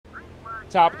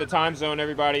Top of the time zone,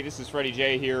 everybody. This is Freddie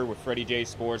J here with Freddie J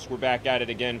Sports. We're back at it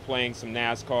again playing some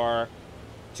NASCAR.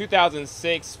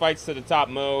 2006 Fights to the Top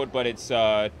mode, but it's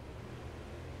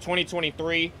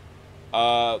 2023.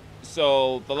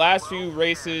 So the last few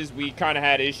races, we kind of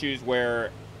had issues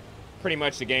where pretty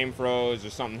much the game froze or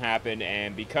something happened,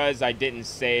 and because I didn't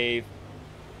save,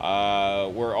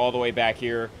 we're all the way back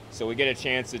here. So we get a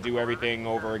chance to do everything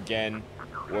over again.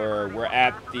 We're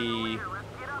at the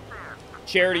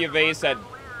charity race at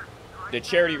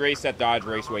Dodge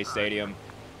Raceway Stadium.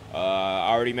 I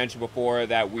already mentioned before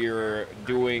that we're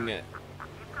doing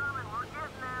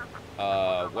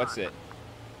what's it?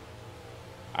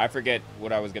 I forget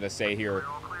what I was gonna say here,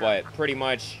 but pretty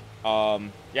much,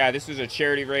 yeah, this was a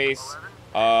charity race.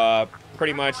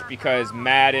 Pretty much because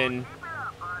Madden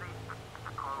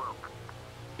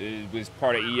was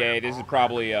part of EA. This is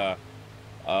probably a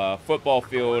football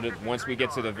field. Once we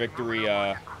get to the victory,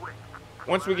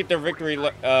 once we get the victory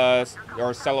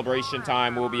or celebration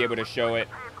time, we'll be able to show it.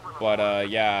 But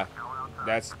yeah,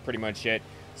 that's pretty much it.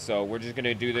 So we're just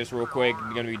gonna do this real quick.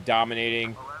 We're gonna be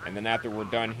dominating, and then after we're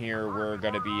done here, we're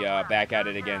gonna be back at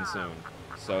it again soon.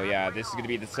 So yeah, this is gonna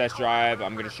be the test drive.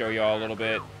 I'm gonna show you all a little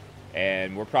bit,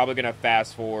 and we're probably gonna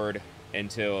fast forward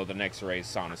until the next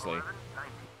race, honestly.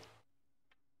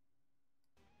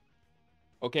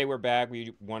 Okay, we're back.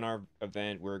 We won our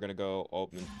event. We're going to go... Oh,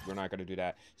 we're not going to do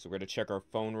that. So we're going to check our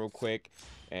phone real quick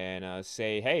and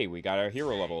say, hey, we got our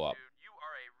hero level up. Dude, you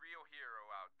are a real hero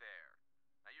out there.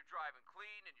 Now you're driving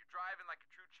clean and you're driving like a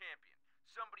true champion.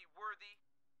 Somebody worthy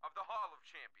of the Hall of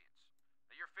Champions.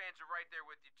 Now your fans are right there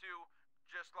with you too,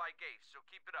 just like Ace. So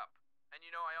keep it up. And you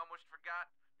know, I almost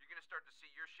forgot. You're going to start to see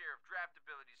your share of draft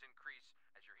abilities increase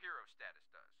as your hero status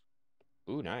does.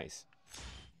 Ooh, nice.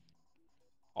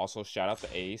 Also, shout out to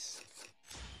Ace.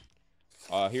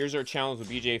 Here's our challenge with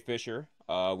BJ Fisher.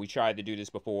 We tried to do this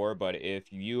before, but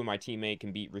if you and my teammate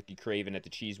can beat Ricky Craven at the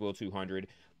Cheese Wheel 200,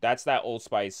 that's that Old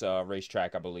Spice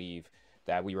racetrack, I believe,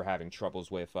 that we were having troubles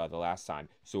with the last time.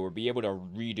 So we'll be able to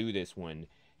redo this one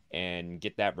and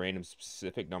get that random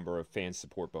specific number of fan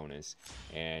support bonus.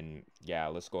 And yeah,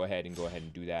 let's go ahead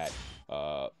and do that.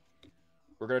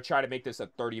 We're going to try to make this a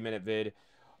 30-minute vid.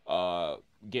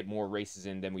 Get more races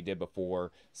in than we did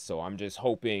before, so I'm just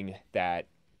hoping that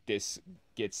this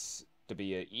gets to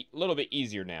be a little bit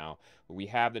easier now. We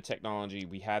have the technology,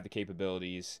 we have the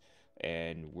capabilities,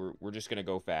 and we're just gonna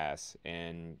go fast.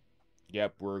 And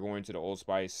yep, we're going to the Old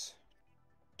Spice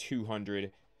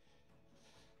 200.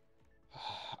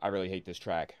 I really hate this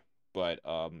track, but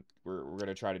we're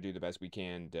gonna try to do the best we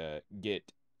can to get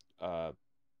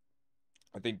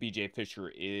I think BJ Fisher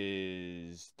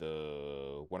is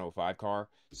the 105 car.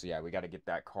 So yeah, we got to get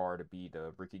that car to be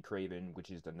the Ricky Craven,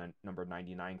 which is the number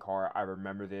 99 car. I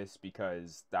remember this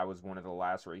because that was one of the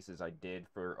last races I did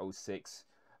for 06,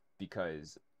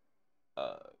 because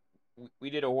we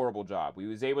did a horrible job. We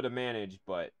was able to manage,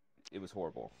 but it was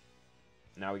horrible.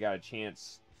 Now we got a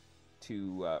chance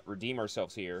to redeem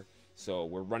ourselves here, so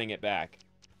we're running it back.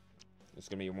 It's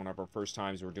going to be one of our first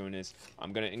times we're doing this.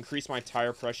 I'm going to increase my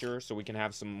tire pressure so we can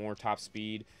have some more top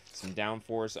speed, some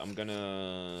downforce. I'm going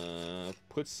to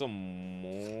put some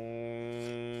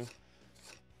more...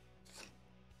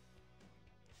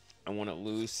 I want it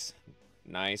loose.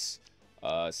 Nice.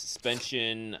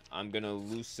 Suspension, I'm going to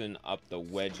loosen up the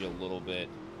wedge a little bit.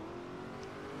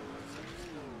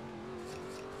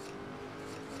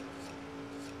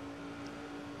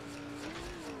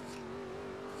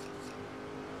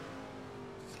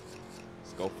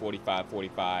 Go 45,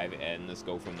 45, and let's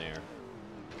go from there.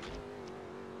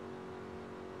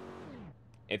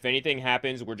 If anything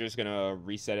happens, we're just gonna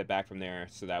reset it back from there,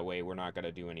 so that way we're not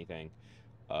gonna do anything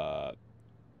bad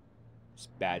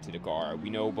to the car.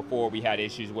 We know before we had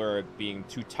issues where it being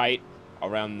too tight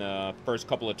around the first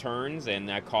couple of turns, and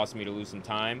that cost me to lose some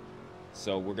time.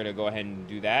 So we're gonna go ahead and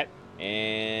do that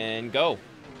and go.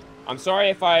 I'm sorry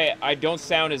if I don't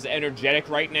sound as energetic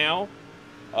right now.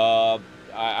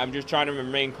 I'm just trying to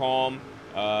remain calm,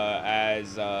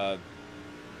 as,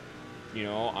 you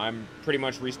know, I'm pretty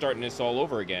much restarting this all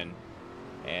over again.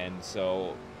 And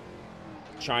so,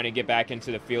 trying to get back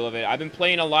into the feel of it. I've been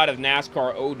playing a lot of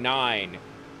NASCAR 09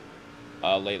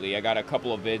 lately. I got a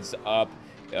couple of vids up.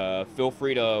 Feel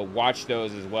free to watch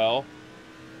those as well.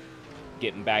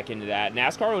 Getting back into that.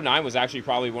 NASCAR 09 was actually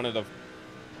probably one of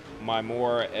my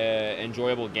more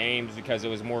enjoyable games because it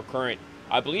was more current.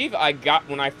 I believe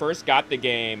when I first got the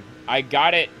game, I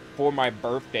got it for my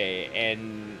birthday,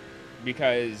 and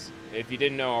because if you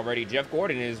didn't know already, Jeff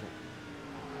Gordon is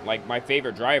like my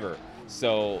favorite driver.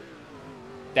 So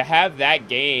to have that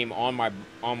game on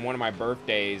one of my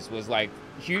birthdays was like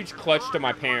huge clutch to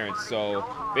my parents. So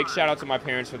big shout out to my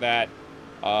parents for that.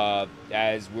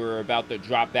 As we're about to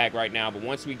drop back right now. But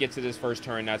once we get to this first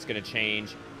turn, that's going to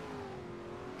change.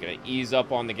 Gonna ease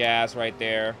up on the gas right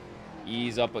there.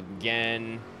 Ease up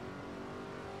again.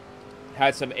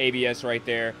 Had some ABS right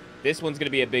there. This one's going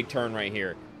to be a big turn right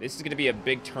here. This is going to be a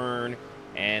big turn.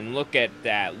 And look at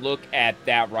that. Look at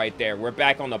that right there. We're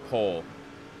back on the pole.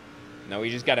 Now we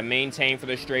just got to maintain for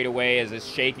the straightaway as it's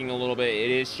shaking a little bit.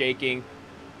 It is shaking.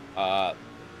 I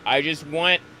just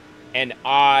want an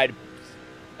odd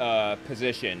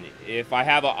position. If I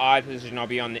have an odd position, I'll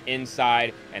be on the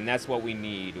inside, and that's what we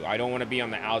need. I don't want to be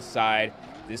on the outside.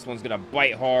 This one's going to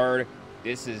bite hard.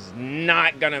 This is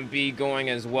not going to be going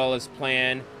as well as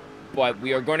planned, but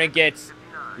we're going to get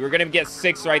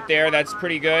 6 right there. That's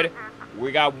pretty good.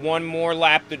 We got one more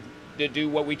lap to do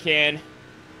what we can.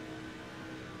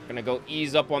 Gonna go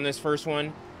ease up on this first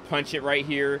one. Punch it right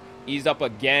here. Ease up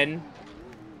again.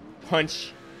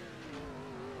 Punch.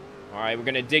 All right, we're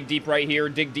gonna dig deep right here.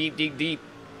 Dig deep, dig deep.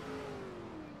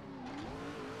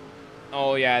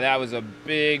 Oh yeah, that was a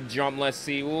big jump. Let's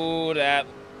see. Ooh, that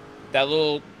bit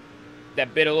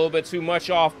a little bit too much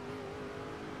off.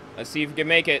 Let's see if we can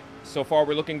make it. So far,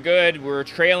 we're looking good. We're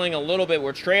trailing a little bit.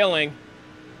 We're trailing.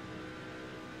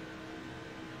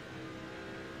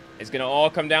 It's gonna all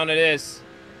come down to this.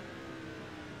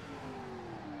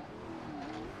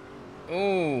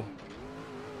 Ooh.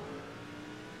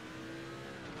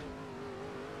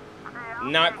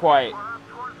 Not quite.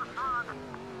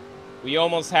 We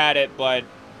almost had it, but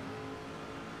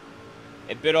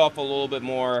it bit off a little bit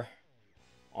more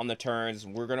on the turns.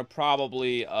 We're going to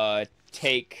probably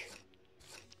take...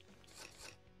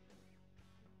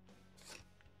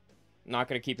 Not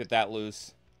going to keep it that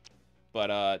loose.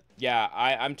 But, yeah,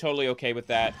 I'm totally okay with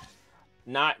that.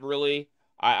 Not really.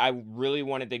 I really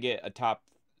wanted to get a top...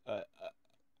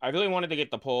 I really wanted to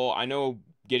get the pole. I know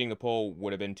getting the pole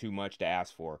would have been too much to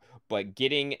ask for, but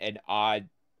getting an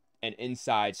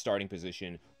inside starting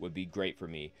position would be great for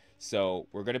me. So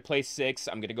we're going to play 6.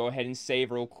 I'm going to go ahead and save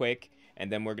real quick,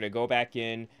 and then we're going to go back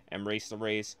in and race the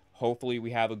race. Hopefully we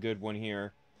have a good one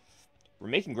here. We're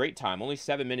making great time. Only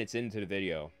 7 minutes into the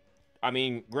video. I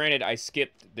mean, granted, I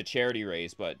skipped the charity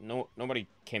race, but nobody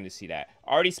came to see that.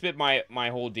 I already spit my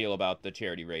whole deal about the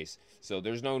charity race, so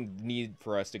there's no need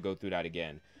for us to go through that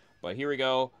again. But here we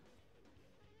go.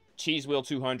 Cheese Wheel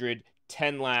 200,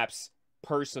 10 laps,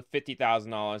 purse of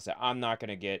 $50,000 that I'm not going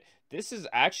to get. This is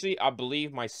actually, I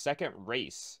believe, my second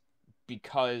race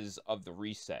because of the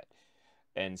reset.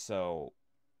 And so,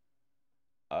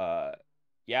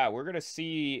 yeah, we're going to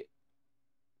see...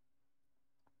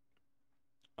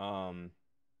 we're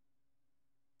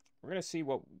going to see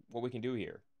what we can do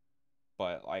here.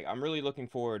 But, like, I'm really looking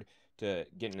forward to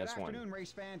getting this one. Good afternoon,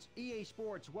 race fans. EA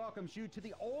Sports welcomes you to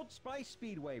the Old Spice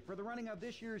Speedway for the running of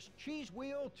this year's Cheese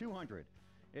Wheel 200.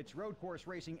 It's road course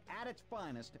racing at its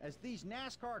finest as these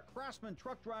NASCAR Craftsman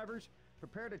truck drivers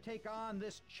prepare to take on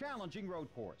this challenging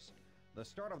road course. The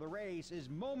start of the race is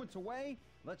moments away.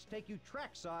 Let's take you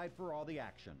trackside for all the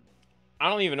action. I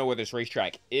don't even know where this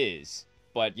racetrack is.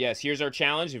 But yes, here's our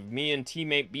challenge. If me and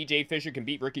teammate BJ Fisher can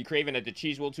beat Ricky Craven at the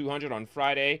Cheese Wheel 200 on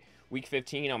Friday, week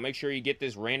 15, I'll make sure you get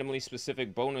this randomly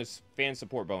specific bonus, fan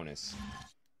support bonus.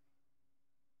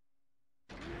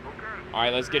 All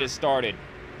right, let's get it started.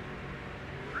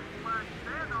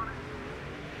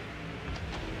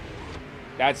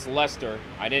 That's Lester.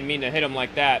 I didn't mean to hit him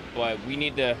like that, but we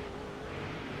need to...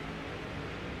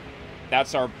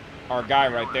 That's our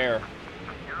guy right there.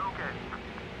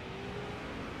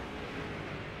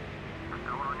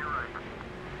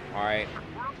 All right,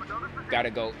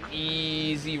 gotta go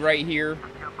easy right here.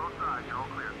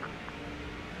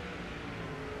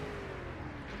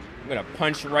 I'm gonna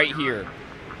punch right here.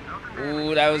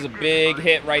 Ooh, that was a big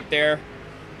hit right there.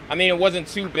 I mean, it wasn't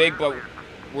too big, but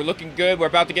we're looking good. We're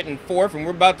about to get in 4th, and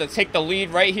we're about to take the lead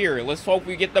right here. Let's hope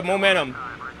we get the momentum.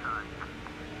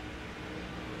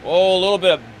 Oh, a little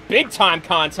bit of big-time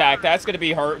contact. That's gonna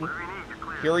be hurting.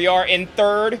 Here we are in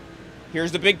 3rd.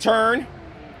 Here's the big turn.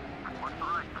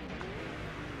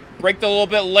 Braked a little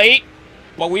bit late,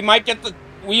 but we might get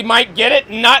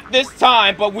it. Not this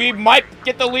time, but we might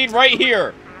get the lead right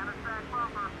here.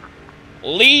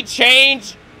 Lead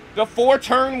change before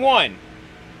turn 1.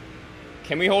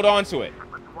 Can we hold on to it?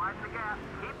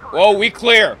 Oh, we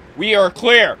clear. We are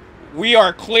clear. We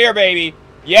are clear, baby.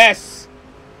 Yes.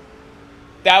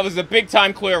 That was a big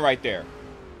time clear right there.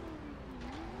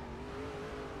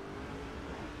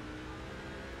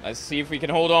 Let's see if we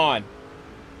can hold on.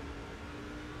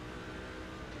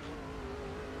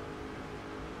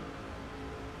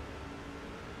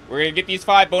 We're going to get these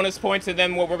 5 bonus points, and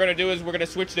then what we're going to do is we're going to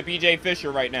switch to BJ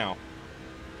Fisher right now.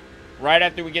 Right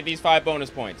after we get these 5 bonus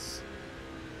points.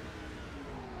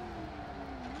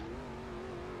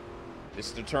 This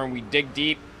is the turn we dig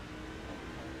deep.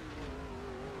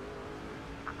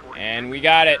 And we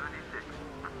got it.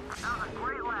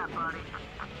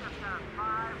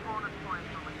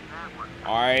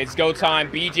 Alright, it's go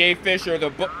time. BJ Fisher,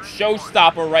 the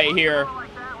showstopper right here.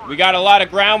 We got a lot of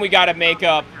ground we got to make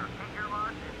up.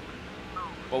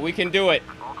 But we can do it.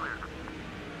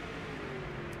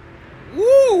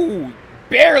 Woo!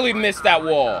 Barely missed that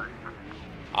wall.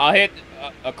 I'll hit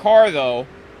a car, though.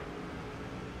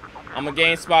 I'm going to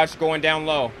gain spots going down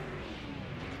low.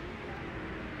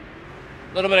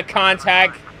 A little bit of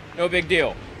contact. No big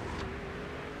deal.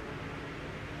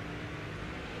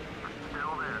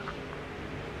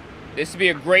 This would be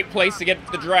a great place to get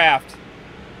the draft.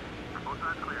 The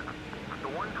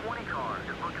 120 car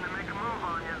is looking to make a move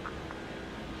on you.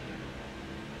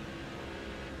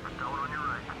 Going on your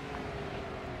right.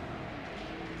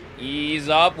 Ease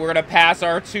up. We're going to pass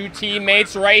our 2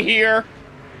 teammates right here.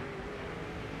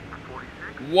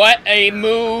 What a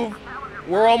move.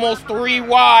 We're almost 3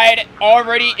 wide,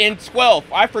 already in 12th.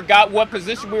 I forgot what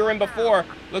position we were in before.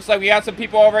 Looks like we got some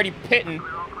people already pitting.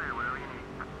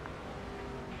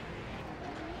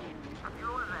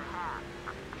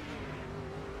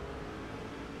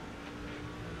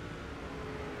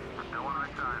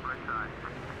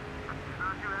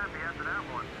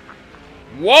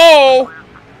 Whoa!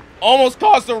 Almost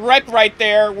caused a wreck right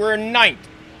there. We're in 9th.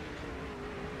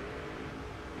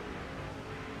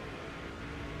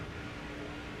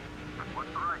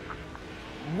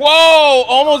 Whoa!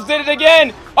 Almost did it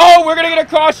again. Oh, we're going to get a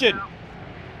caution.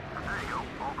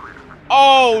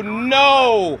 Oh,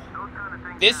 no.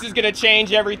 This is going to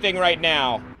change everything right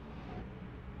now.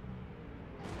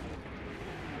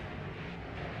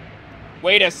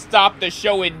 Way to stop the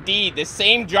show indeed. The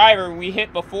same driver we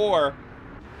hit before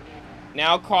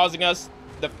now causing us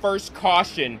the first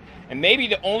caution. And maybe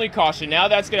the only caution. Now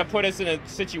that's going to put us in a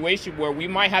situation where we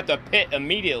might have to pit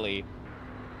immediately.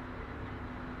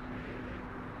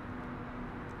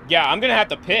 Yeah, I'm going to have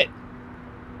to pit.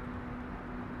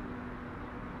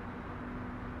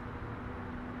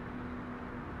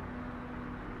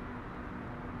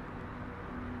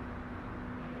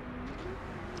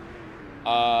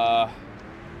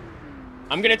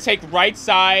 I'm going to take right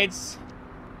sides.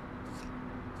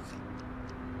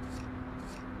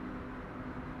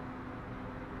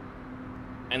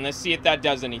 And let's see if that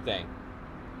does anything.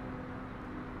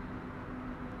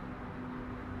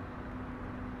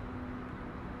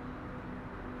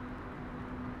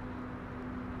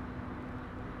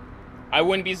 I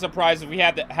wouldn't be surprised if we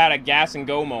had a gas and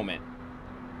go moment.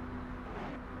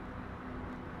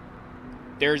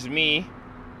 There's me.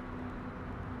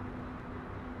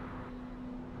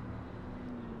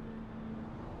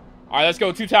 All right, let's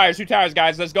go. 2 tires,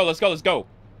 guys. Let's go, let's go, let's go.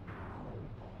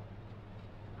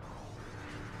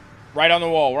 Right on the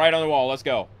wall, right on the wall. Let's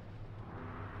go.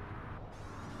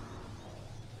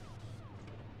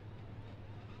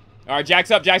 All right,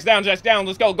 jacks up, jacks down, jacks down.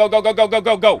 Let's go, go, go, go, go, go,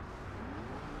 go, go.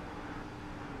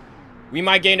 We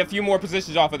might gain a few more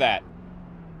positions off of that.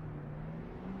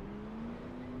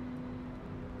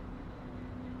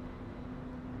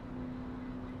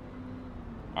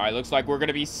 All right, looks like we're going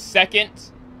to be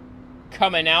 2nd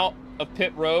coming out of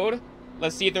pit road.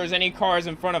 Let's see if there's any cars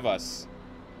in front of us.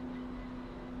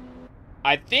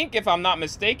 I think, if I'm not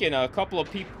mistaken, a couple of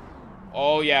people...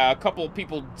 Oh, yeah, a couple of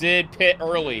people did pit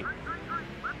early.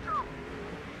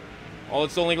 Well,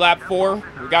 it's only lap 4.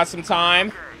 We got some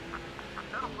time.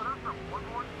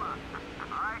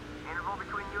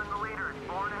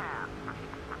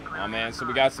 Oh, man, so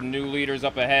we got some new leaders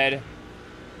up ahead.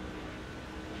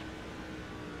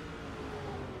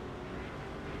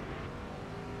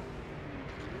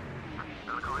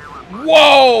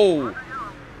 Whoa!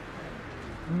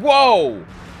 Whoa!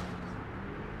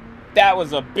 That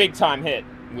was a big-time hit.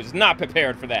 Was not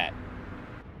prepared for that.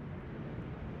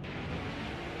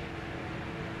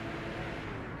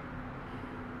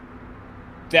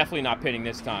 Definitely not pitting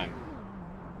this time.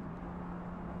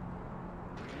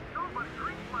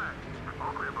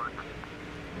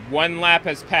 One lap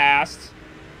has passed.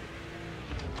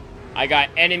 I got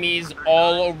enemies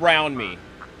all around me.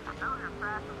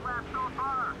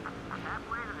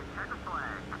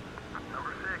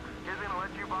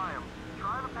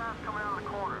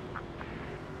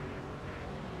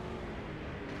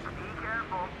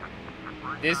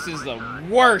 This is the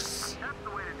worst.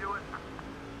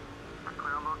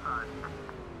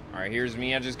 All right, here's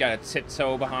me. I just got a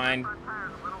tiptoe behind.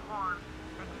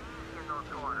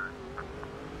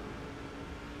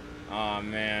 Oh,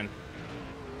 man.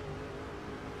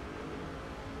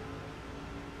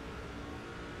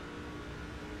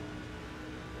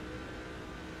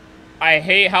 I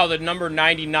hate how the number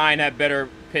 99 had better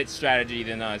pit strategy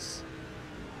than us.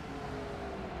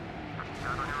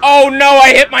 Oh, no, I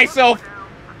hit myself.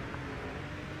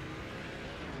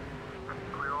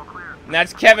 And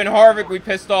that's Kevin Harvick we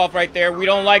pissed off right there. We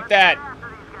don't like that.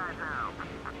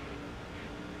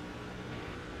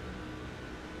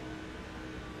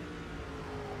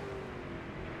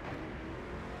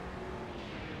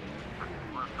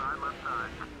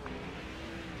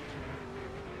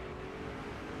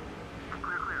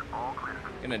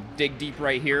 Gonna dig deep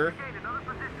right here.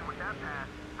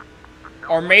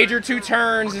 Our major 2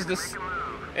 turns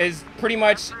is pretty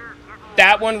much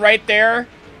that one right there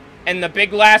and the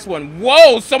big last one.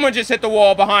 Whoa! Someone just hit the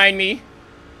wall behind me.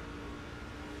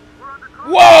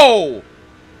 Whoa!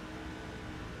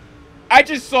 I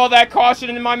just saw that caution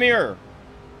in my mirror.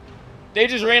 They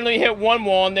just randomly hit one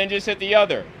wall and then just hit the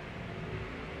other.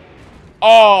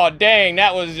 Oh, dang.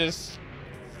 That was just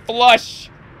flush.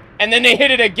 And then they hit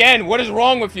it again. What is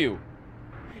wrong with you?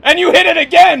 And you hit it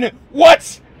again!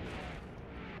 What?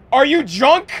 Are you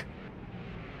drunk?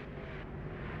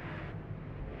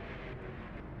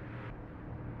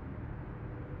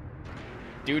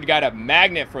 Dude got a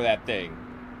magnet for that thing.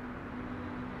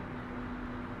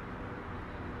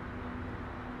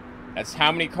 That's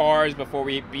how many cars before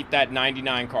we beat that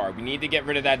 99 car. We need to get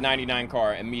rid of that 99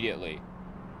 car immediately.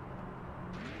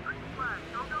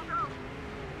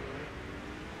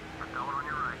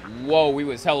 Whoa, we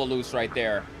was hella loose right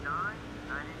there.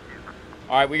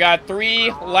 Alright, we got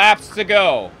 3 laps to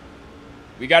go.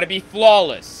 We got to be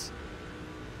flawless.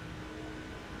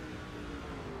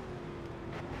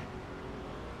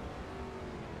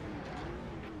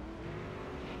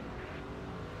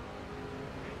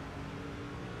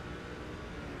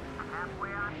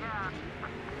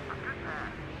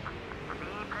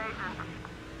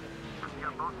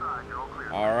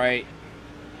 Alright.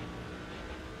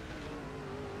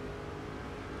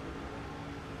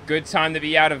 Good time to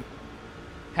be out of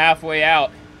halfway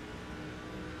out.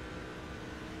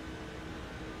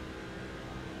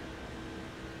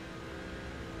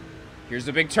 Here's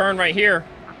the big turn right here.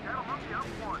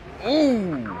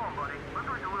 Ooh.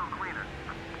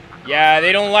 Yeah,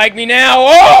 they don't like me now.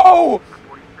 Oh!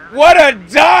 What a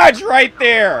dodge right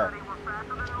there.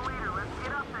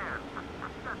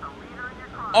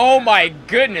 Oh my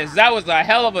goodness, that was a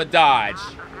hell of a dodge.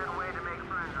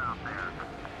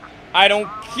 I don't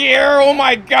care. Oh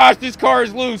my gosh, this car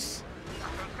is loose.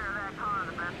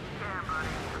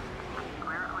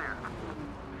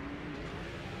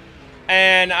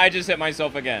 And I just hit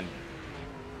myself again.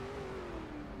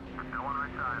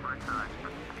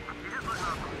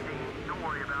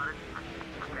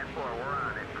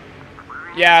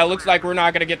 Yeah, it looks like we're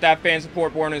not going to get that fan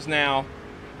support bonus now.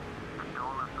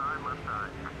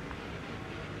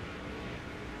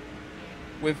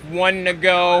 With 1 to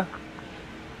go.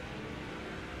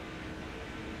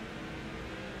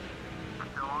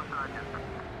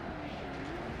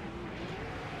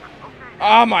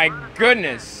 Oh my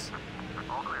goodness.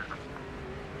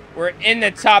 We're in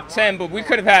the top 10, but we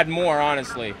could have had more,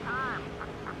 honestly.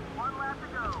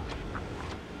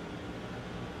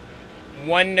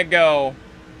 1 to go.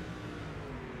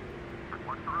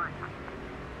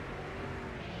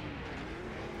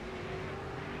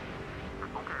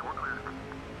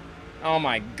 Oh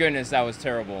my goodness, that was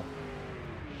terrible.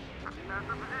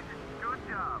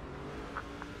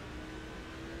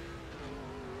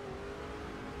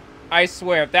 I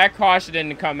swear, if that caution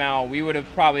didn't come out, we would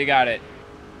have probably got it.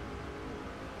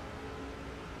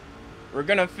 We're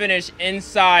gonna finish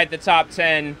inside the top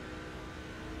 10.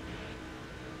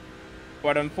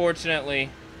 But unfortunately,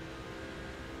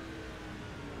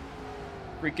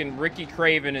 freaking Ricky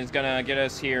Craven is gonna get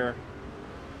us here.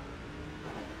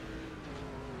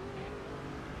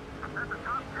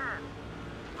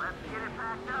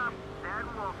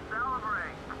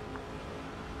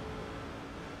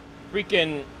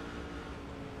 Freaking,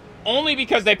 only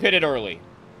because they pitted early.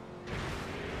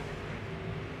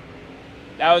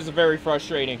 That was very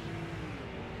frustrating.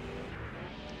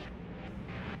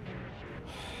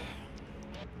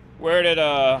 Where did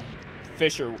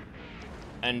Fisher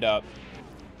end up?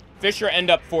 Fisher end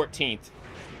up 14th.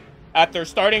 After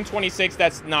starting 26th,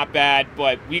 that's not bad,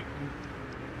 but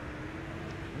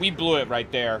we blew it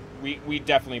right there. We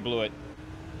definitely blew it.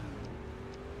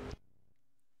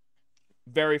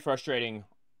 Very frustrating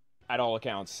at all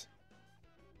accounts.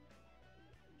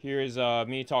 Here's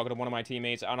me talking to one of my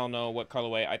teammates. I don't know what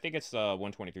colorway. I think it's the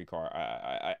 123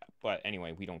 car. But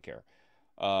anyway, we don't care.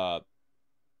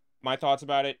 My thoughts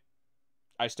about it.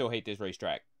 I still hate this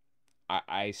racetrack.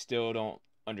 I still don't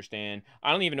understand.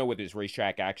 I don't even know what this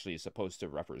racetrack actually is supposed to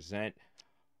represent.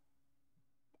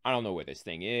 I don't know what this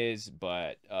thing is,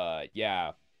 but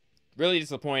yeah, really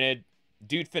disappointed.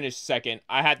 Dude finished second.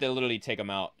 I had to literally take him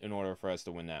out in order for us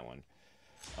to win that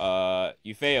one.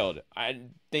 You failed. I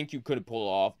think you could pull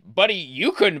it off. Buddy,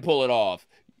 you couldn't pull it off.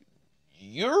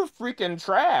 You're freaking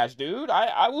trash, dude.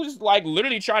 I was, like,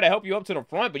 literally trying to help you up to the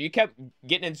front, but you kept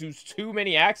getting into too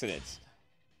many accidents.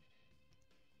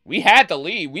 We had the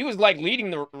lead. We was, like, leading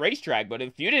the racetrack, but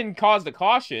if you didn't cause the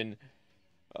caution,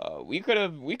 we could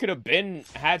have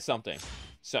had something.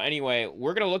 So anyway,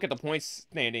 we're going to look at the points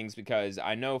standings because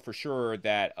I know for sure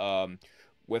that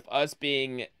with us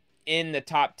being in the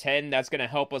top 10, that's going to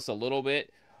help us a little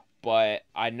bit. But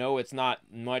I know it's not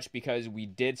much because we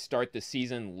did start the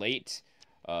season late.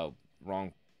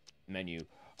 Wrong menu.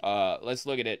 Let's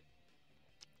look at it.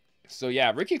 So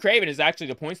yeah, Ricky Craven is actually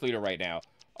the points leader right now.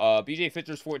 BJ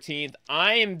Fitzger's 14th.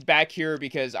 I am back here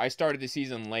because I started the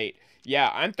season late.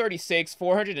 Yeah, I'm 36,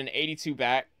 482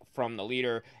 back from the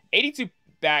leader, 82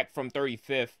 back from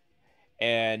 35th.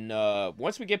 And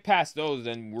once we get past those,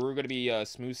 then we're going to be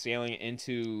smooth sailing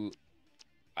into,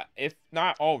 if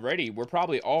not already, we're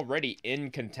probably already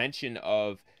in contention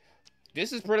of,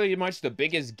 this is pretty much the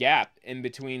biggest gap in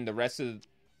between the rest of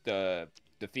the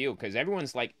field, because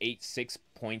everyone's like 8-6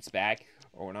 points back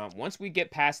or not. Once we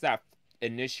get past that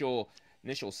initial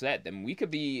set, then we could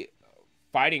be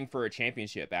fighting for a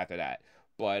championship after that.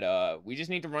 But we just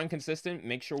need to run consistent,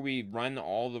 make sure we run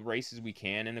all the races we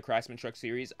can in the Craftsman Truck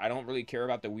Series. I don't really care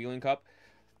about the Wheeling Cup,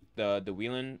 the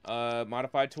Wheeling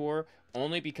Modified Tour,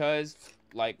 only because,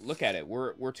 like, look at it.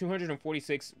 We're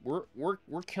 246. We're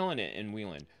killing it in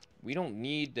Wheeling. We don't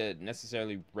need to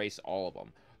necessarily race all of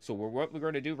them. So what we're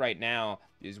going to do right now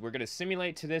is we're going to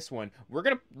simulate to this one. We're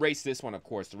going to race this one, of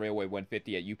course, the Railway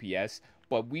 150 at UPS.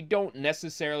 But we don't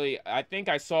necessarily... I think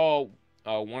I saw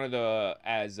one of the...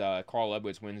 As Carl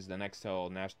Edwards wins the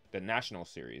the National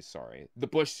Series, sorry. The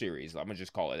Busch Series. I'm going to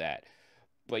just call it that.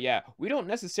 But yeah, we don't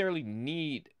necessarily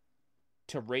need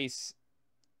to race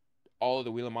all of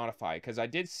the Wheeling Modified. Because I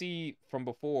did see from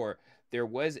before, there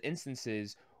was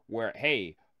instances where,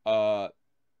 hey... what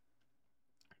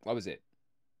was it?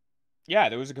 Yeah,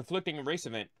 there was a conflicting race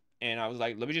event, and I was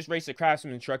like, let me just race the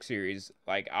Craftsman Truck Series.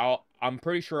 Like, I'm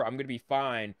pretty sure I'm gonna be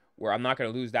fine, where I'm not gonna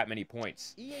lose that many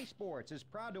points. EA Sports is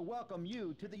proud to welcome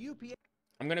you to the UPS.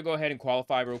 I'm gonna go ahead and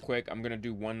qualify real quick. I'm gonna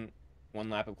do one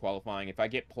lap of qualifying. If I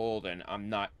get pulled, then I'm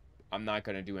not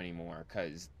gonna do any more,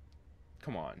 cause,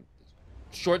 come on,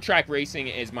 short track racing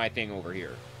is my thing over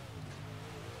here.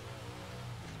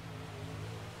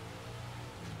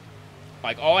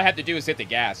 Like, all I have to do is hit the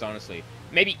gas, honestly.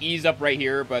 Maybe ease up right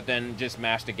here, but then just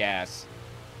mash the gas.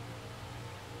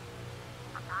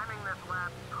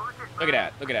 Look at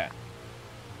that. Look at that.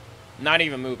 Not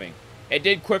even moving. It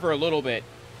did quiver a little bit.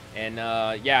 And,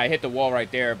 yeah, I hit the wall right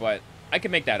there, but I can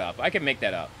make that up. I can make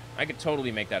that up. I could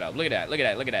totally make that up. Look at that. Look at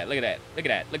that. Look at that. Look at that. Look at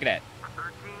that. Look at that.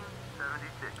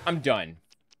 1376. I'm done.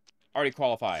 Already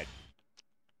qualified.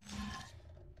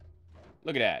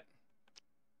 Look at that.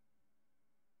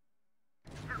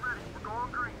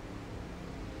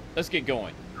 Let's get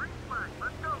going.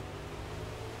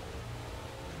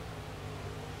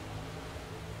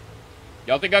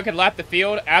 Y'all think I could lap the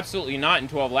field? Absolutely not in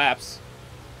 12 laps.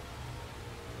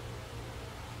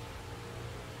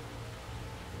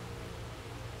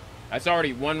 That's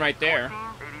already one right there.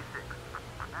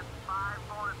 That's 5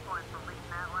 bonus points for leading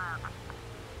that lap.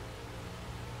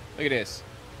 Look at this.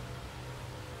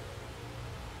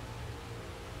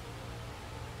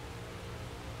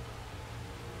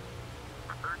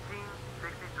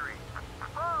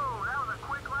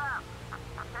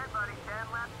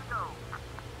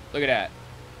 Look at that.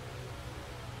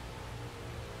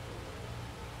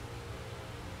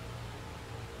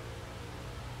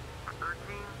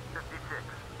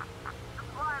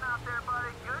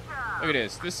 Look at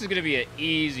this. This is going to be an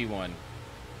easy one.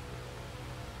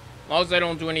 As long as I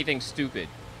don't do anything stupid.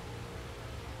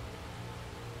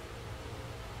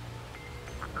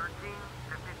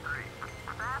 1353.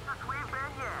 Fastest we've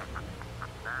been yet.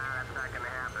 That's not going to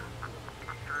happen.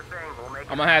 Sure thing. We'll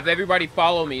make I'm going to have everybody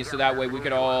follow me so that way we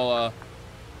could all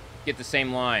get the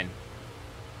same line.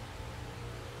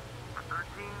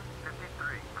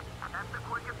 1353. That's the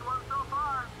quickest one so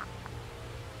far.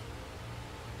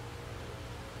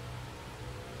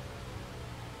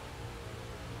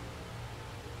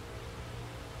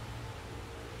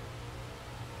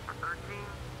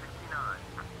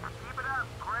 Keep it up.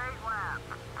 Great lap.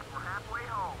 We're halfway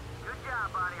home. Good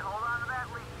job, buddy. Hold on to that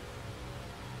lead.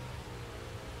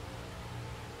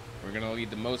 We're We're going to lead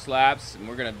the most laps, and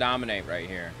we're going to dominate right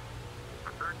here.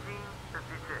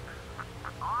 13:56.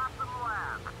 Awesome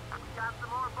lap. We got some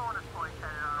more bonus points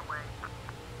headed our way.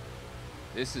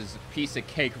 This is a piece of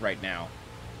cake right now.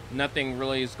 Nothing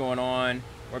really is going on.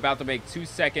 We're about to make 2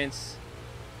 seconds.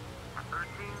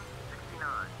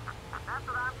 13:69. That's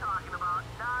what I'm talking about.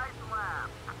 Nice lap.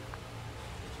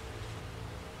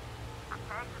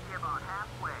 Takes us about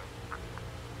halfway.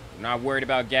 I'm not worried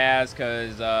about gas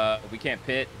because we can't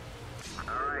pit.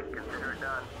 Alright, consider it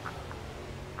done.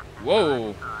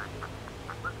 Whoa.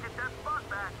 Let's get that spot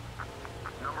back.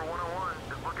 Number 101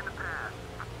 is looking to pass.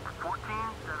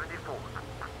 14:74.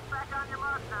 Back on your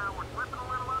mark now. We're slipping a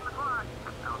little on the clock.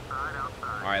 Outside,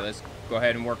 outside. All right, let's go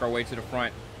ahead and work our way to the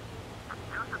front.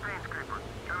 Just a paint scraper.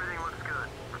 Everything looks good.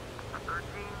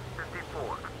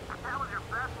 13:54. That was your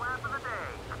best lap of the day.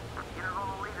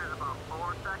 Interval leader's about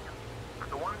 4 seconds.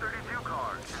 The 132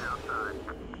 car is outside.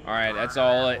 All right, that's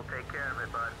all We'll take care of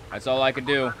it, bud. that's all I could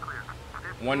do. Clear.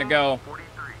 1 to go.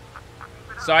 43.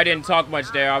 So I didn't talk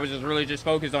much there. I was just really just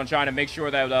focused on trying to make sure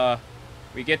that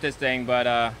we get this thing.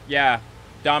 But yeah,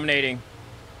 dominating,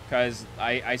 because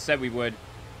I said we would.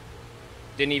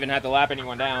 Didn't even have to lap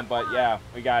anyone down, but yeah,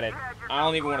 we got it. I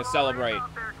don't even want to celebrate.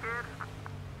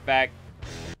 In fact,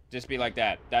 just be like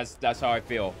that. That's how I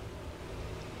feel.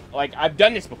 Like, I've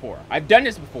done this before. I've done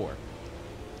this before.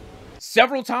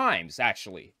 Several times,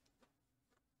 actually.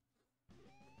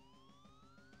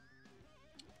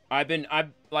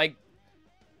 I'm like,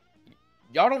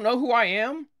 y'all don't know who I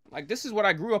am? Like, this is what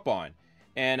I grew up on.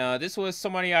 And this was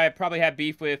somebody I probably had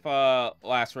beef with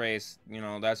last race. You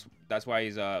know, that's why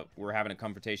he's we're having a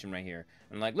confrontation right here.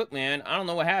 I'm like, look, man, I don't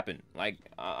know what happened. Like,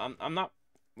 I'm not,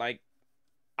 like,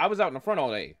 I was out in the front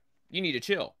all day. You need to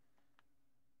chill.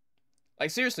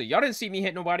 Like, seriously, y'all didn't see me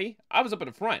hit nobody. I was up in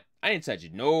the front. I didn't touch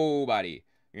nobody.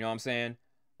 You know what I'm saying?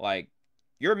 Like,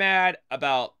 you're mad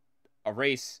about a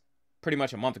race pretty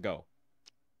much a month ago.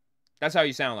 That's how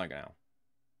you sound like now.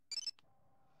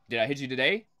 Did I hit you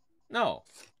today? No.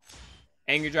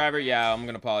 Angry driver? Yeah, I'm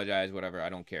gonna apologize, whatever. I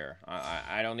don't care.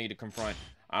 I don't need to confront.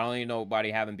 I don't need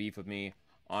nobody having beef with me.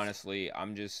 Honestly,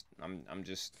 I'm just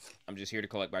here to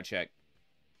collect my check.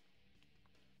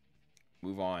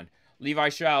 Move on. Levi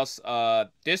Strauss,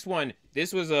 this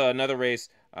was another race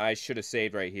I should have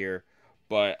saved right here.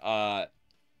 But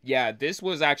yeah, this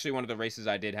was actually one of the races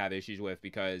I did have issues with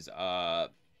because I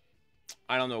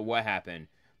don't know what happened.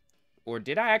 Or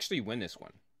did I actually win this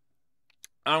one?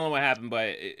 I don't know what happened,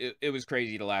 but it was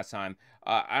crazy the last time.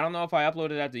 I don't know if I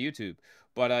uploaded that to YouTube.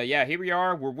 But yeah, here we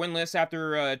are. We're winless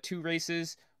after 2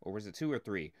 races. Or was it 2 or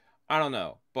 3? I don't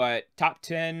know. But top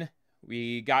 10,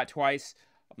 we got twice.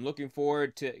 I'm looking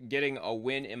forward to getting a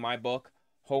win in my book.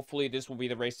 Hopefully this will be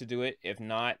the race to do it. If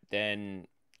not, then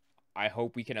I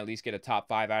hope we can at least get a top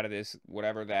 5 out of this.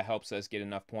 Whatever that helps us get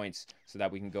enough points so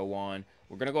that we can go on.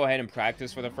 We're going to go ahead and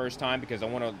practice for the first time because I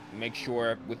want to make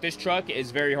sure. With this truck,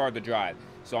 it's very hard to drive.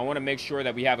 So I want to make sure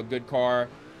that we have a good car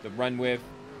to run with.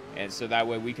 And so that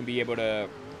way we can be able to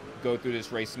go through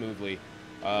this race smoothly.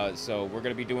 So we're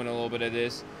going to be doing a little bit of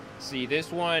this. See,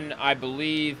 this one, I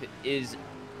believe, is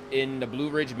in the Blue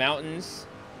Ridge Mountains.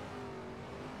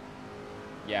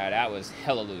 Yeah, that was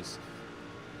hella loose.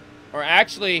 Or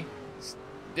actually,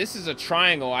 this is a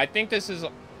triangle. I think this is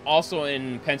also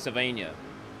in Pennsylvania.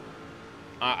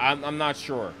 I'm not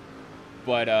sure.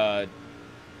 But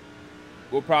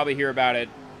we'll probably hear about it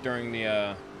during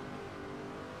the...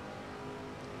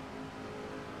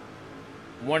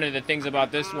 One of the things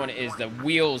about this one is the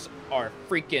wheels are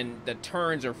freaking... The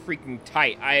turns are freaking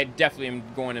tight. I definitely am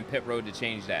going in pit road to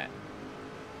change that.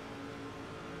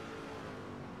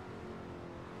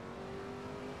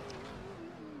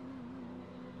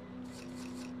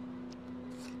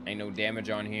 Ain't no damage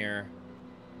on here.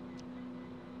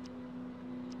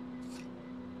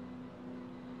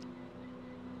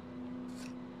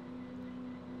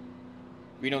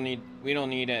 We don't need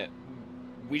it.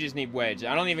 We just need wedge.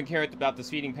 I don't even care about the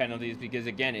speeding penalties because,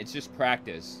 again, it's just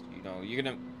practice. You know, you're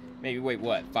gonna maybe wait,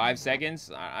 what, 5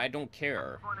 seconds? I don't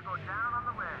care.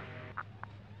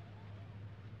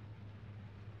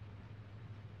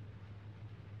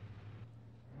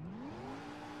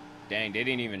 Dang, they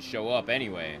didn't even show up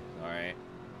anyway. Alright.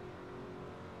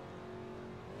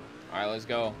 Alright, let's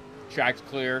go. Track's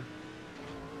clear.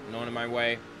 No one in my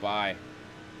way. Bye.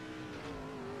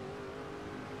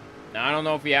 Now, I don't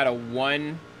know if he had a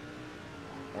 1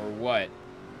 or what.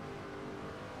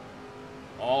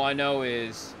 All I know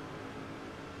is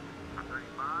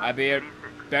I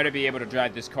better be able to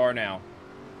drive this car now.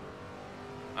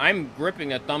 I'm gripping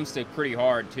the thumbstick pretty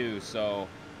hard, too, so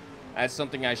that's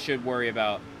something I should worry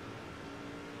about.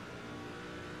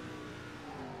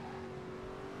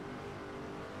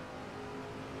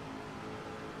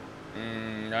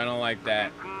 I don't like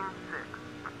that. 18.6.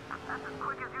 That's as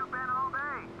quick as you've been all day.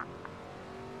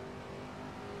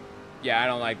 Yeah, I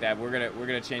don't like that. We're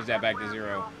gonna change that back to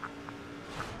 0.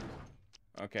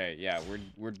 Okay, yeah,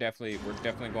 we're definitely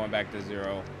going back to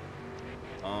 0.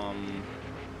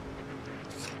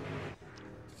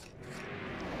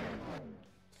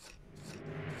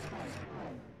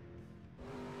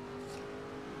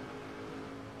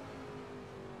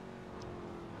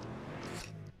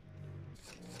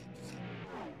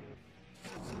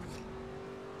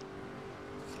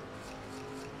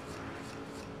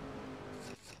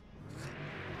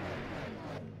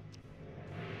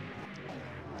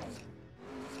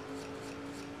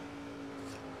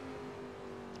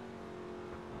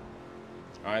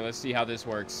 All right, let's see how this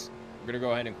works. We're gonna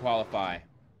go ahead and qualify.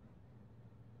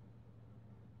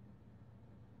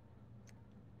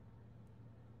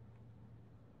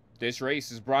 This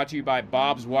race is brought to you by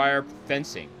Bob's Wire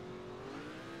Fencing.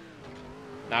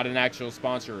 Not an actual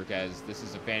sponsor, because this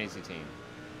is a fantasy team.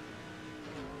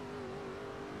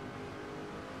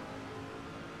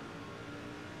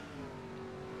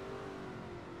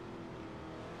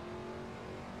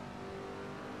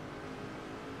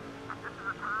 This is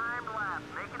a timed lap.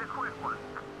 Make it a quick one.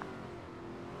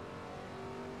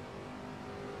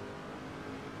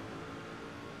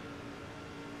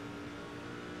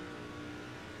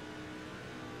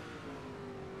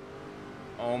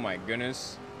 Oh my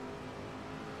goodness.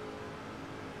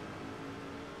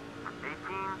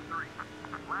 18.3.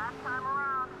 Last time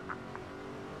around.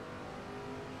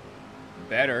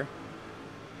 Better.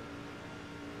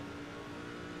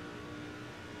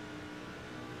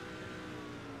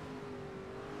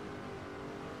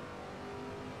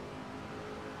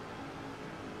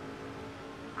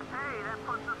 Hey, that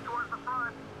puts us towards the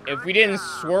front. If we didn't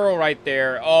swirl right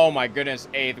there, oh my goodness,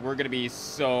 8th, we're gonna be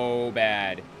so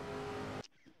bad.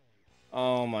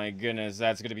 Oh my goodness,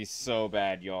 that's gonna be so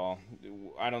bad, y'all.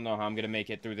 I don't know how I'm gonna make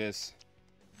it through this.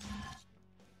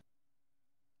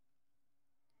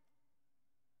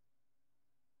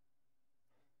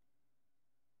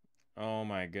 Oh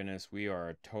my goodness, we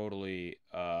are totally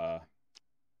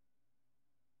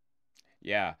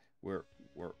yeah, we're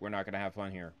not gonna have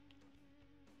fun here.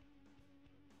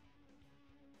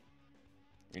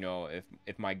 You know,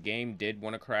 if my game did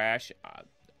want to crash,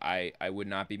 I would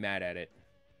not be mad at it.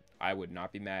 I would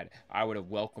not be mad. I would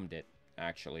have welcomed it,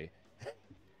 actually.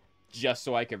 Just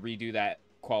so I could redo that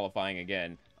qualifying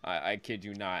again. I kid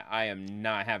you not. I am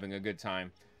not having a good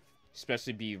time.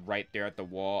 Especially be right there at the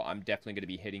wall. I'm definitely going to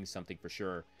be hitting something for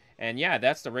sure. And yeah,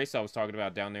 that's the race I was talking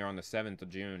about down there on the 7th of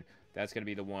June. That's going to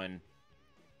be the one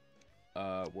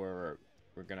where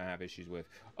we're going to have issues with.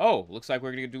 Oh, looks like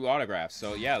we're going to do autographs.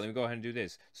 So yeah, let me go ahead and do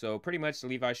this. So pretty much the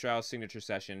Levi Strauss signature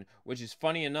session, which is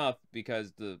funny enough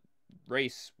because the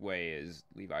raceway is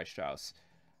Levi Strauss.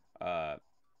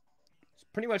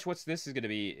 Pretty much what this is going to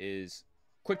be is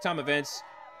quick time events,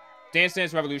 Dance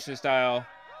Dance Revolution style.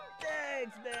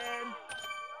 Thanks, man.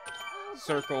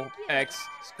 Circle, X,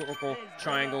 circle,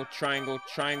 triangle, triangle,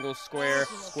 triangle, square,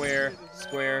 square,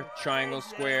 square, triangle,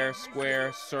 square,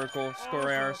 square, circle,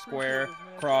 square, square,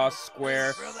 cross,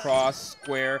 square, cross,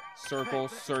 square, circle,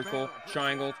 circle,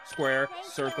 triangle, square,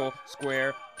 circle,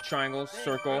 square, triangle,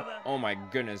 circle. Oh my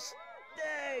goodness.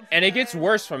 And it gets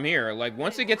worse from here. Like,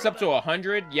 once it gets up to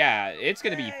 100, yeah, it's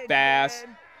going to be fast.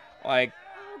 Like,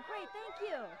 Oh, great,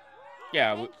 thank you.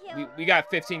 yeah, Thank you. we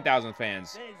got 15,000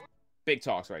 fans. Big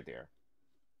talks right there.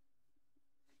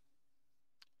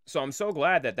 So I'm so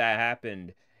glad that that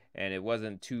happened, and it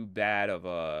wasn't too bad of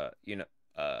a,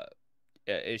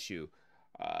 issue.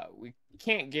 We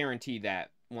can't guarantee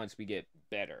that once we get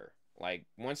better. Like,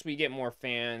 once we get more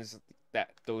fans,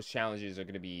 that those challenges are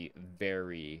going to be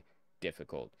very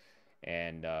difficult.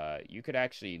 And you could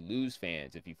actually lose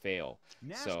fans if you fail.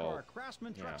 NASCAR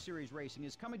Craftsman Truck Series Racing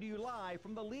is coming to you live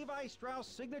from the Levi Strauss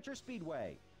Signature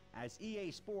Speedway as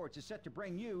EA Sports is set to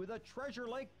bring you the Treasure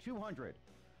Lake 200.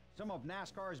 Some of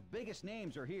NASCAR's biggest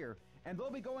names are here, and they'll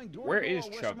be going door to door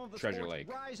with some of the Treasure sport's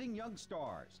Lake? rising young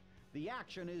stars. The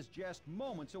action is just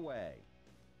moments away.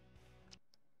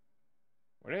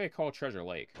 What do they call Treasure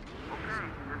Lake? Okay,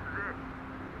 this is it.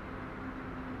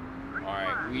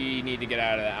 Alright, we need to get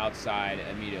out of the outside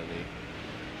immediately.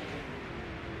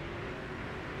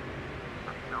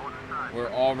 We're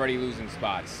already losing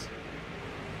spots.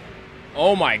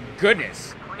 Oh my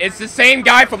goodness! It's the same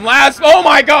guy from last... Oh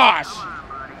my gosh!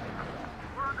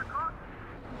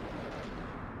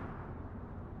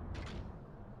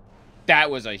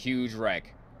 That was a huge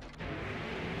wreck.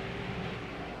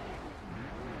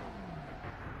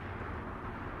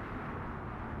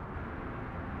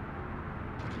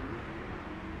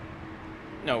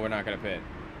 No, we're not gonna pit.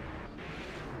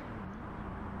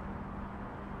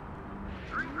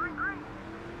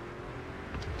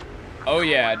 Oh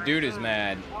yeah, dude is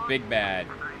mad. Big bad.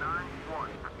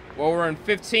 Well, we're in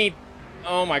 15th.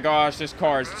 Oh my gosh, this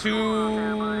car is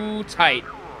too tight.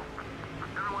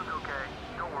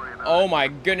 Oh my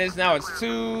goodness, now it's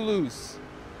too loose.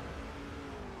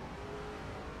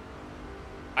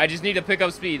 I just need to pick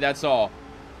up speed, that's all.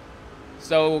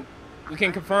 So, we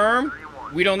can confirm,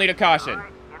 we don't need a caution.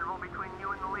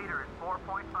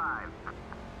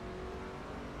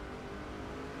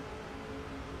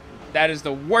 That is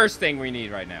the worst thing we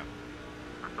need right now.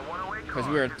 Because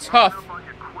we are tough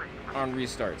on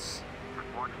restarts.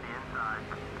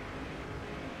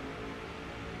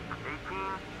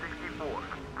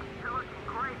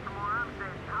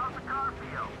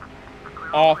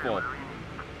 Awful.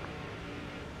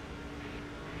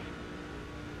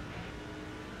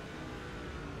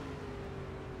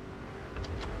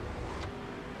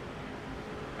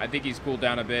 I think he's cooled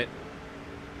down a bit.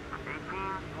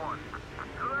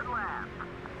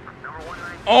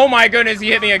 Oh my goodness, he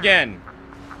hit me again.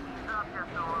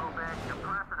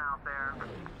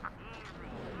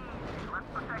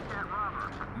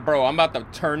 Bro, I'm about to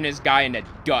turn this guy into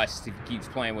dust if he keeps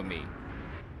playing with me.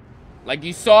 Like,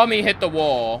 you saw me hit the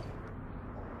wall,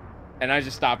 and I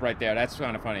just stopped right there. That's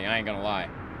kind of funny, I ain't gonna lie.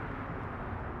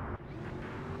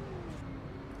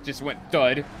 Just went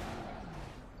thud.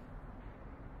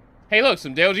 Hey, look,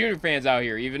 some Dale Jr. fans out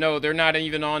here, even though they're not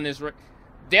even on this...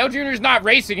 Dale Jr.'s not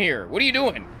racing here. What are you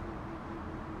doing?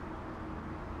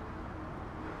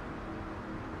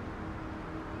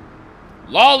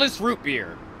 Lawless root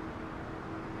beer.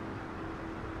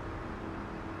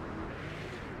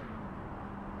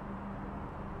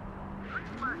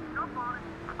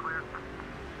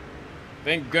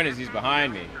 Thank goodness he's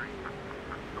behind me.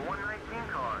 The 119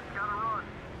 car, gotta run.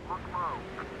 Look low.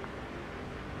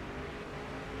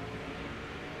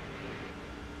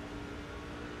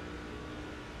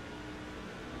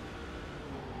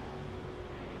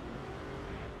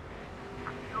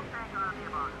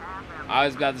 I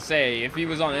was about to say, if he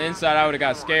was on the inside, I would have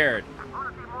got scared.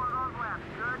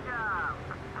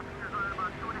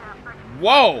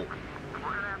 Whoa!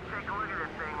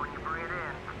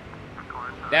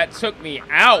 That took me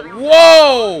out.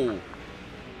 Whoa!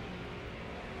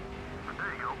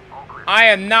 I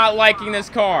am not liking this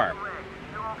car.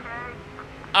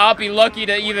 I'll be lucky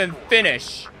to even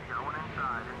finish.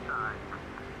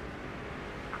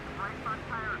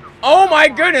 Oh my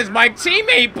goodness, my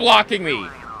teammate blocking me.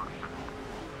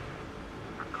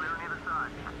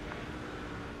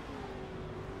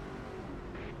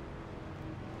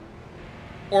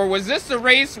 Or was this the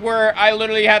race where I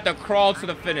literally had to crawl to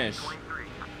the finish?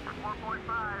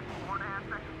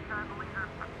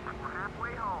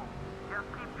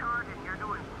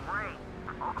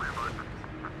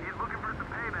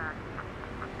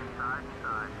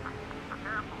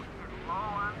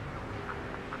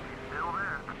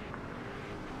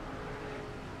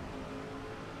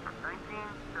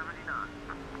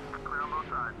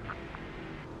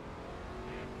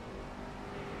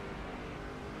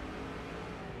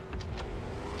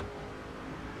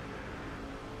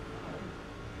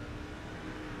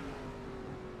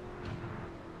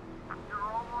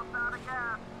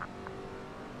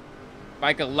 If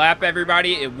I could lap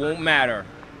everybody, it won't matter.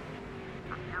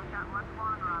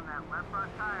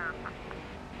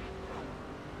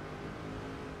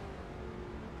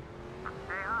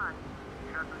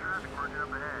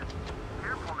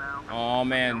 Oh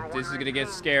man, this is gonna get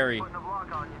scary.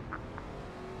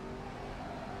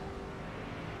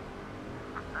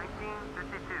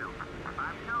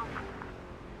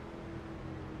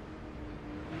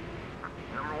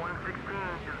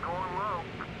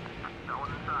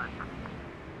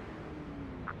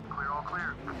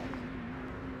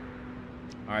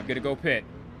 All right, I'm gonna go pit.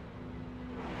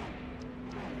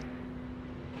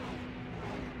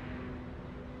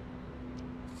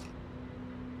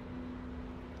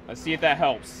 Let's see if that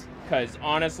helps, because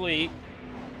honestly,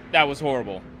 that was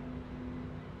horrible.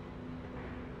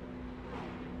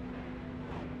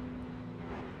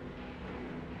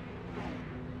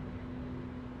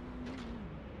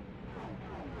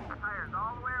 Tires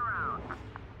all the way around.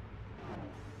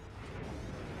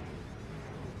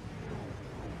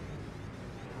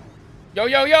 Yo,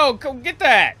 yo, yo, go get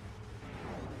that!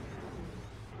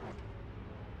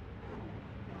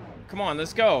 Come on,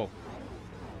 let's go.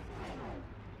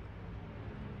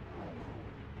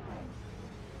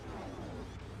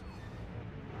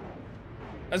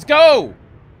 Let's go!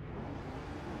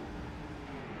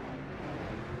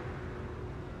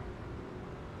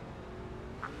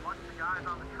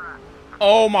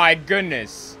 Oh my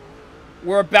goodness.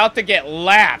 We're about to get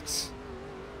lapped.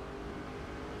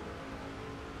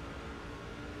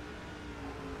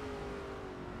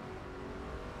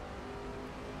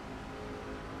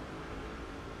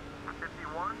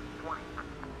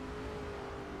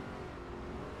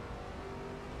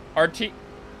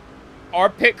 our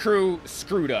pit crew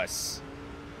screwed us.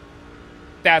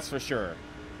 That's for sure.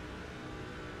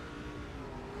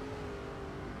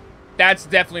 That's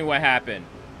definitely what happened.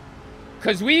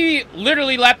 Because we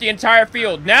literally lapped the entire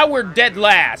field. Now we're dead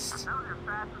last.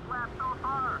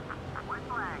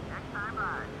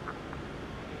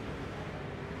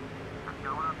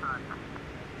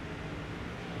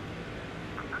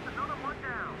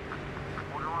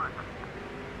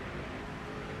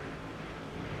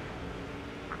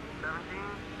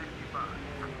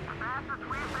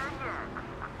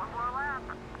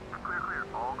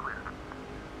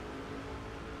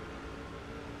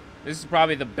 This is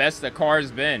probably the best the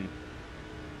car's been.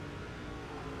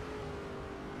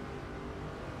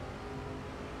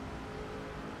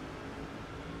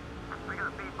 We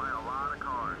got beat by a lot of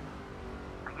cars.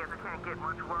 I guess it can't get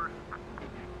much worse.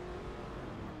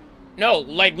 No,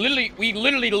 like literally, we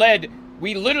literally led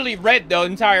the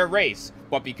entire race.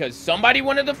 But because somebody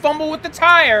wanted to fumble with the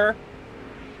tire,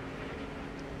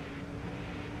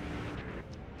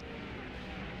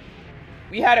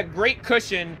 we had a great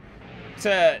cushion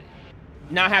to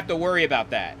not have to worry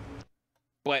about that.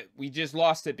 But we just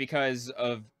lost it because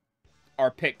of our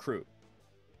pit crew.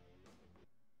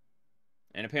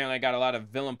 And apparently I got a lot of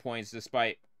villain points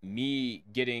despite me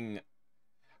getting...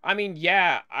 I mean,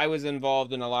 yeah, I was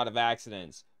involved in a lot of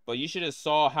accidents. But you should have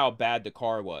saw how bad the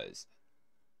car was.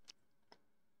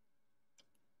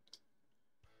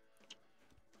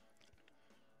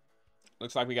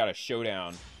 Looks like we got a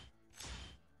showdown.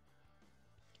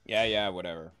 Yeah,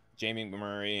 whatever. Jamie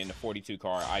Murray in the 42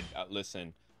 car.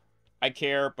 Listen, I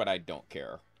care, but I don't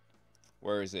care.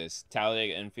 Where is this?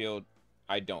 Talladega Enfield?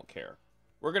 I don't care.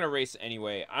 We're going to race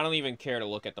anyway. I don't even care to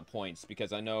look at the points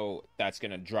because I know that's going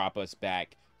to drop us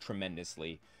back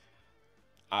tremendously.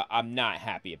 I'm not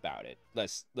happy about it.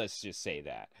 Let's just say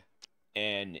that.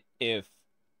 And if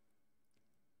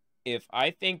I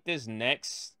think this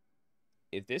next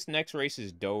race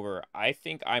is Dover, I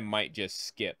think I might just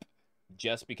skip.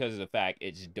 Just because of the fact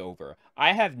it's Dover.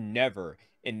 I have never,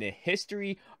 in the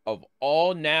history of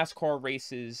all NASCAR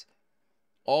races,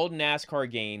 all NASCAR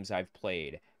games I've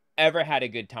played, ever had a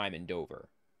good time in Dover.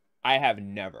 I have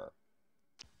never.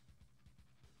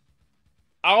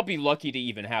 I'll be lucky to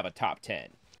even have a top 10.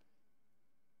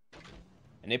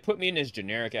 And they put me in this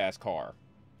generic-ass car.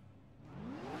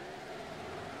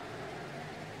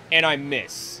 And I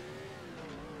miss.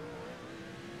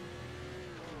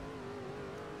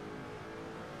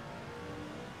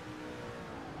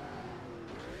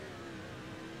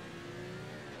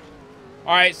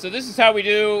 Alright, so this is how we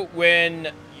do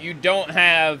when you don't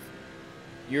have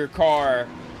your car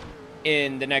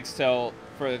in the Nextel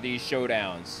for these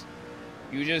showdowns.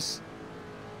 You just...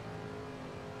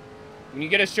 When you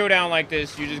get a showdown like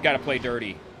this, you just gotta play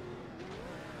dirty.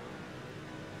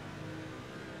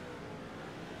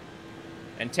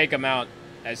 And take them out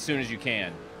as soon as you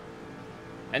can.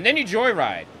 And then you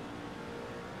joyride.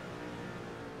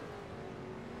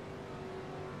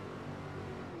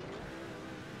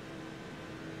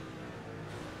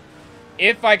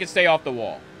 If I could stay off the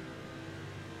wall.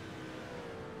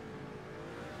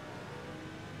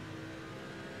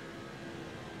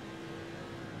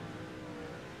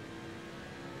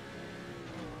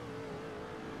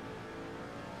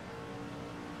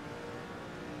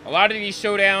 A lot of these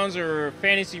showdowns are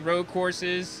fantasy road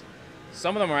courses.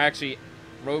 Some of them are actually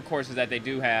road courses that they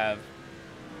do have.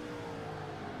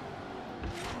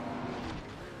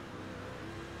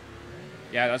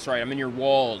 Yeah, that's right. I'm in your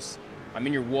walls. I'm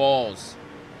in your walls.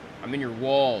 I'm in your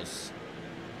walls.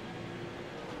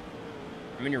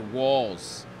 I'm in your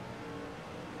walls.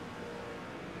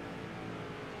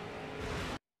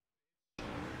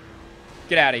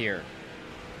 Get out of here.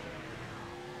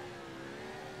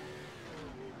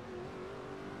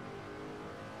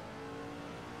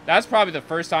 That's probably the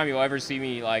first time you'll ever see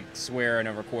me, like, swear in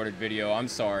a recorded video. I'm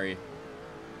sorry.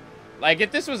 Like,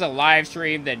 if this was a live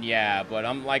stream, then yeah, but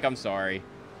I'm sorry.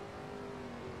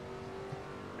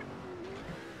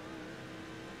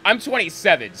 I'm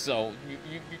 27, so...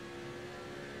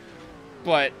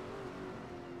 But...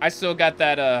 I still got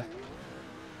that,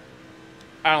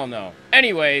 I don't know.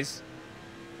 Anyways...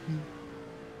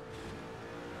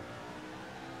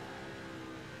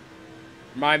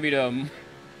 Remind me to...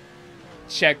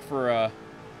 check for,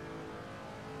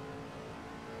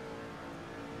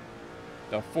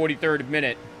 the 43rd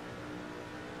minute.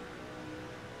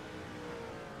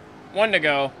 1 to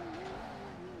go.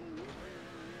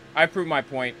 I proved my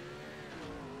point.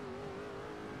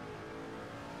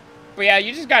 But yeah,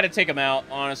 you just got to take them out,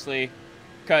 honestly.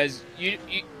 Because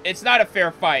it's not a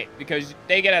fair fight. Because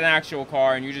they get an actual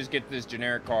car and you just get this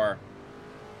generic car.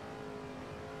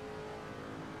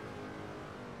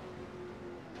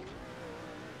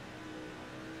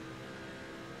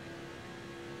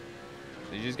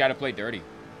 You just got to play dirty.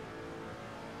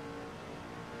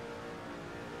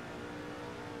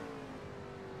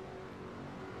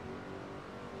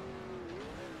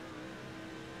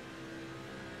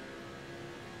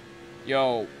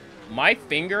 Yo, my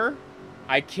finger,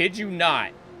 I kid you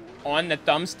not, on the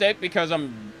thumbstick because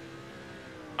I'm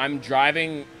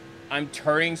driving, I'm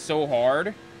turning so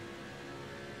hard.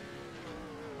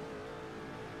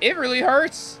 It really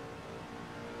hurts.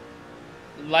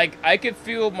 Like, I could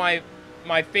feel my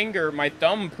finger, my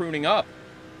thumb pruning up.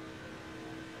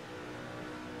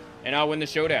 And I'll win the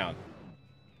showdown.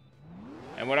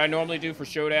 And what I normally do for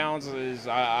showdowns is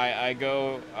I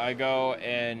go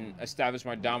and establish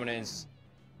my dominance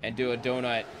and do a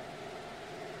donut.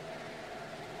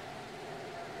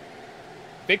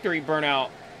 Victory burnout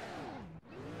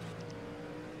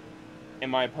in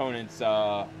my opponent's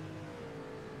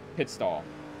pit stall.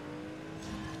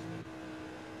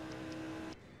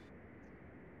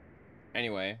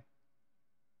 Anyway.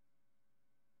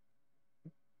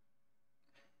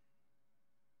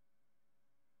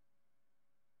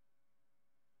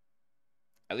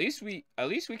 At least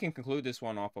we can conclude this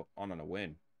one off on a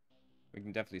win. We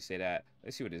can definitely say that.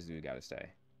 Let's see what this dude got to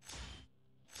say.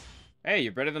 Hey,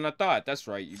 you're better than I thought. That's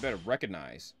right. You better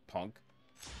recognize, punk.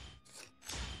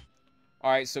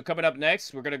 Alright, so coming up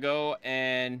next, we're going to go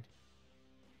and...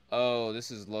 Oh,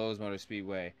 this is Lowe's Motor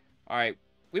Speedway. Alright,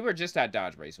 we were just at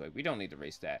Dodge Raceway. We don't need to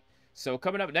race that. So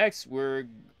coming up next, we're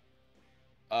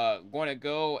going to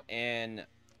go and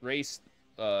race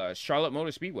Charlotte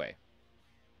Motor Speedway.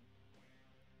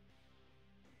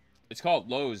 It's called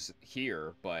Lowe's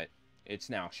here, but it's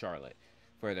now Charlotte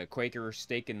for the Quaker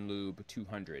Steak and Lube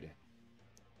 200.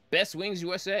 Best Wings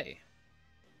USA.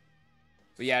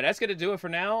 But yeah, that's going to do it for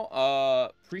now.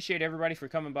 Appreciate everybody for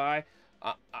coming by.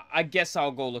 I guess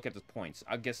I'll go look at the points.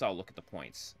 I guess I'll look at the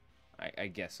points. I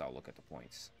guess I'll look at the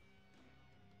points.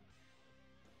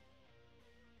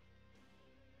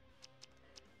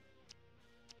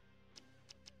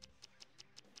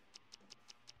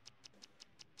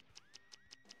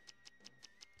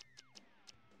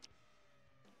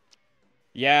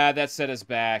 Yeah, that set us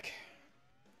back.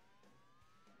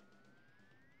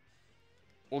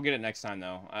 We'll get it next time,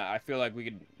 though. I feel like we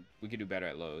could do better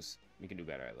at Lowe's. We can do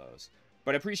better at Lowe's.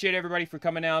 But I appreciate everybody for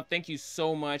coming out. Thank you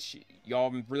so much.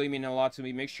 Y'all really mean a lot to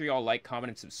me. Make sure y'all like, comment,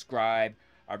 and subscribe.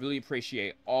 I really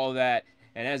appreciate all that.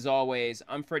 And as always,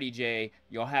 I'm Freddie J.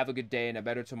 Y'all have a good day and a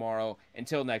better tomorrow.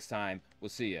 Until next time, we'll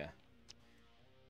see ya.